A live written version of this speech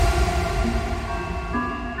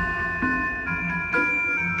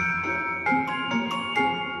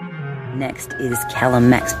Next is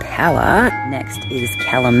Callum Max Power. Next is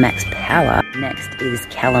Callum Max Power. Next is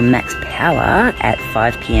Callum Max Power at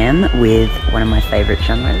 5 p.m. with one of my favorite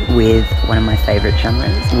genres. With one of my favorite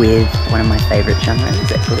genres. With one of my favorite genres.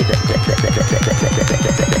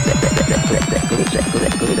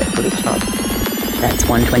 That's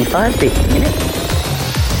 125 beats per minute.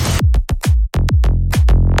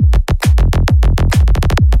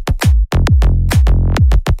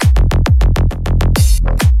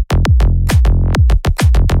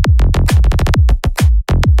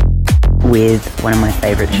 With one of my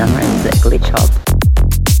favorite genres, glitch hop.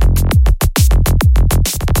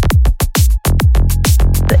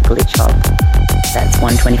 The glitch hop. That's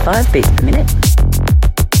 125 beats per minute.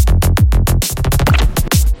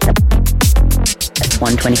 That's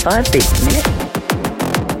 125 beats per minute.